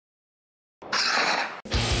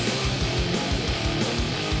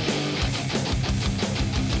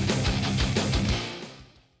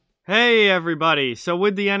Hey everybody! So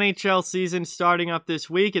with the NHL season starting up this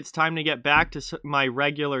week, it's time to get back to my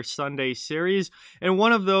regular Sunday series, and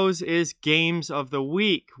one of those is Games of the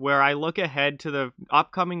Week, where I look ahead to the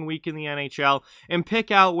upcoming week in the NHL and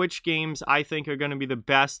pick out which games I think are going to be the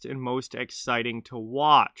best and most exciting to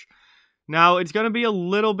watch. Now, it's going to be a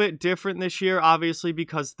little bit different this year, obviously,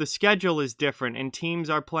 because the schedule is different and teams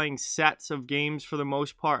are playing sets of games for the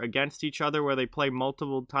most part against each other where they play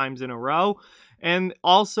multiple times in a row. And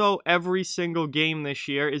also, every single game this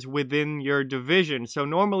year is within your division. So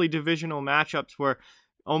normally divisional matchups were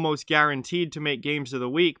almost guaranteed to make games of the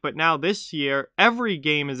week, but now this year, every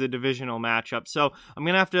game is a divisional matchup. So I'm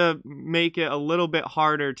going to have to make it a little bit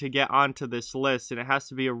harder to get onto this list, and it has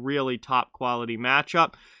to be a really top quality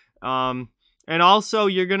matchup. And also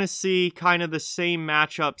you're going to see kind of the same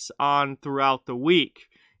matchups on throughout the week,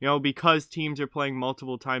 because teams are playing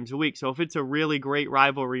multiple times a week. So if it's a really great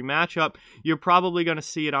rivalry matchup, you're probably going to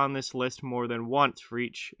see it on this list more than once for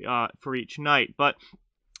each night. But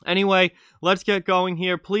anyway, let's get going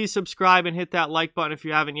here. Please subscribe and hit that like button if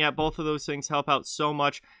you haven't yet. Both of those things help out so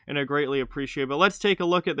much and are greatly appreciated. But let's take a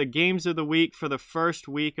look at the games of the week for the first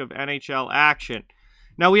week of NHL action.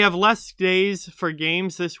 Now, we have less days for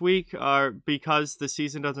games this week because the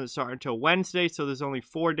season doesn't start until Wednesday, so there's only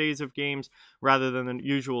 4 days of games rather than the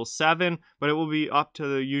usual 7, but it will be up to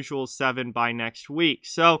the usual 7 by next week.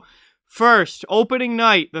 So, first, opening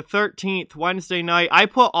night, the 13th, Wednesday night. I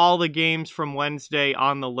put all the games from Wednesday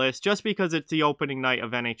on the list just because it's the opening night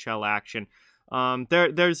of NHL action.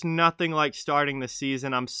 There's nothing like starting the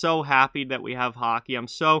season. I'm so happy that we have hockey. I'm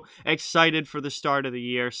so excited for the start of the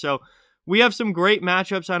year. So, we have some great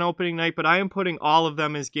matchups on opening night, but I am putting all of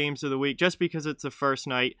them as games of the week just because it's the first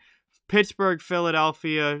night. Pittsburgh,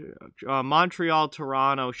 Philadelphia, Montreal,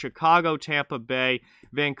 Toronto, Chicago, Tampa Bay,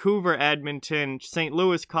 Vancouver, Edmonton, St.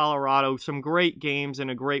 Louis, Colorado. Some great games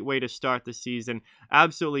and a great way to start the season.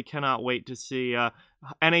 Absolutely cannot wait to see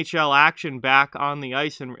NHL action back on the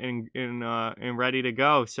ice and ready to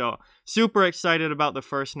go. So super excited about the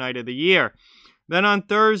first night of the year. Then on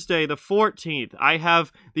Thursday, the 14th, I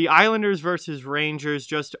have the Islanders versus Rangers.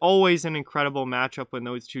 Just always an incredible matchup when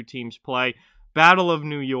those two teams play. Battle of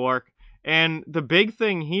New York. And the big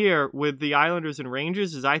thing here with the Islanders and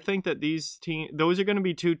Rangers is I think that those are going to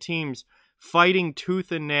be two teams fighting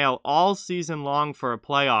tooth and nail all season long for a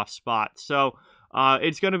playoff spot. So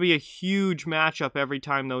it's going to be a huge matchup every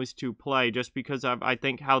time those two play just because of, I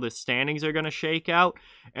think, how the standings are going to shake out.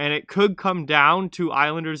 And it could come down to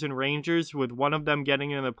Islanders and Rangers with one of them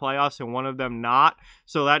getting into the playoffs and one of them not.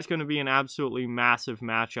 So that's going to be an absolutely massive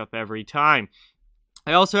matchup every time.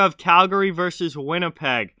 I also have Calgary versus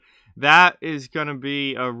Winnipeg. That is going to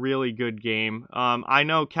be a really good game. I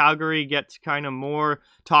know Calgary gets kind of more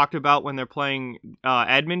talked about when they're playing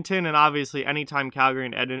Edmonton, and obviously anytime Calgary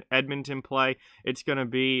and Edmonton play, it's going to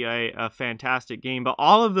be a fantastic game. But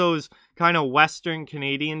all of those kind of Western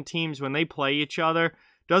Canadian teams, when they play each other,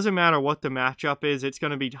 doesn't matter what the matchup is, it's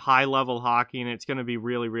going to be high-level hockey, and it's going to be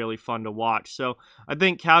really, really fun to watch. So I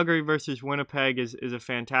think Calgary versus Winnipeg is a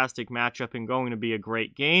fantastic matchup and going to be a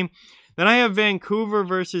great game. Then I have Vancouver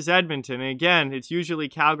versus Edmonton. And again, it's usually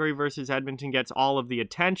Calgary versus Edmonton gets all of the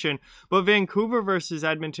attention, but Vancouver versus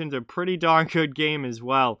Edmonton's a pretty darn good game as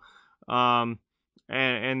well.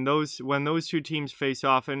 And when those two teams face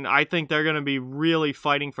off, and I think they're going to be really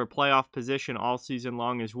fighting for playoff position all season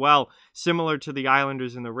long as well, similar to the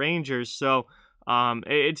Islanders and the Rangers. So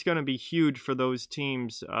it's going to be huge for those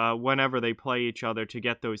teams whenever they play each other to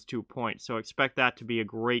get those 2 points. So expect that to be a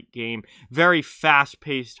great game. Very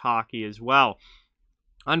fast-paced hockey as well.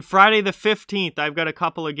 On Friday the 15th, I've got a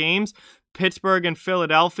couple of games. Pittsburgh and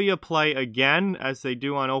Philadelphia play again, as they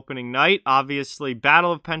do on opening night. Obviously,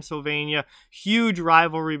 Battle of Pennsylvania, huge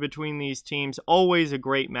rivalry between these teams. Always a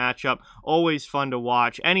great matchup, always fun to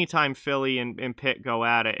watch. Anytime Philly and Pitt go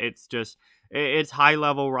at it, it's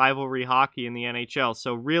high-level rivalry hockey in the NHL.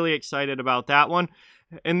 So really excited about that one.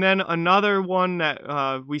 And then another one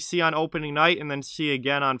that we see on opening night and then see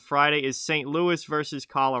again on Friday is St. Louis versus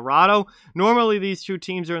Colorado. Normally, these two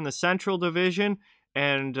teams are in the Central Division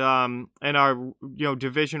and are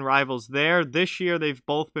division rivals there. This year they've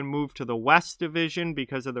both been moved to the West Division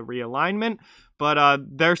because of the realignment, but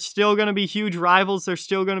they're still going to be huge rivals. They're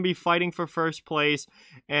still going to be fighting for first place,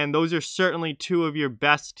 and those are certainly two of your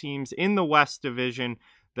best teams in the West Division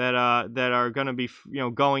that are going to be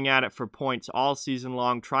going at it for points all season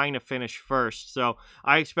long, trying to finish first. So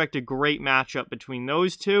I expect a great matchup between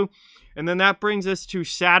those two. And then that brings us to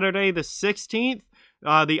Saturday the 16th.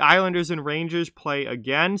 The Islanders and Rangers play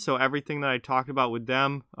again, so everything that I talked about with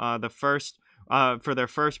them, the first for their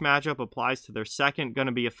first matchup applies to their second. Going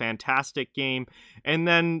to be a fantastic game. And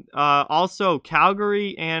then also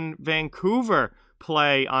Calgary and Vancouver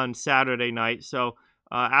play on Saturday night. So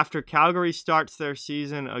after Calgary starts their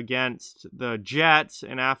season against the Jets,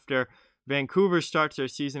 and after Vancouver starts their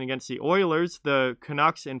season against the Oilers, the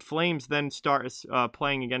Canucks and Flames then start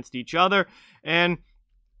playing against each other. And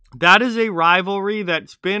that is a rivalry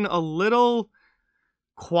that's been a little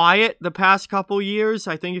quiet the past couple years.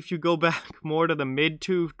 I think if you go back more to the mid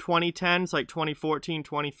to 2010s, like 2014,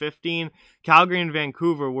 2015, Calgary and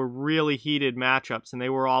Vancouver were really heated matchups, and they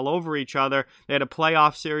were all over each other. They had a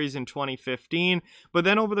playoff series in 2015, but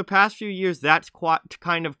then over the past few years, that's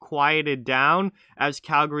kind of quieted down as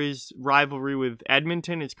Calgary's rivalry with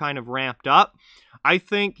Edmonton is kind of ramped up. I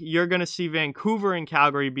think you're going to see Vancouver and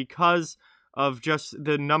Calgary because of just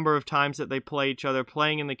the number of times that they play each other,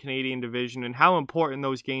 playing in the Canadian division, and how important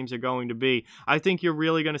those games are going to be. I think you're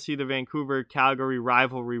really going to see the Vancouver-Calgary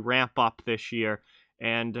rivalry ramp up this year,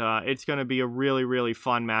 and it's going to be a really, really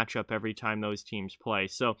fun matchup every time those teams play.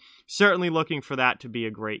 So certainly looking for that to be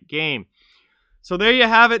a great game. So there you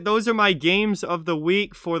have it. Those are my games of the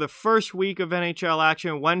week for the first week of NHL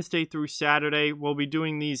action, Wednesday through Saturday. We'll be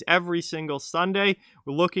doing these every single Sunday.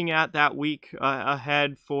 We're looking at that week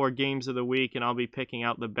ahead for games of the week, and I'll be picking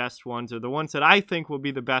out the best ones, or the ones that I think will be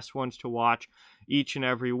the best ones to watch each and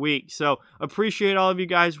every week. So appreciate all of you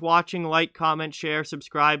guys watching. Like, comment, share,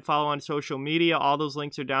 subscribe, follow on social media. All those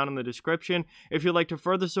links are down in the description. If you'd like to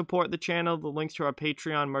further support the channel, the links to our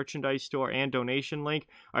Patreon merchandise store and donation link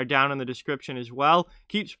are down in the description as well.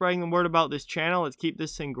 Keep spreading the word about this channel. Let's keep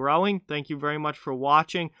this thing growing. Thank you very much for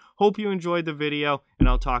watching. Hope you enjoyed the video, and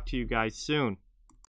I'll talk to you guys soon.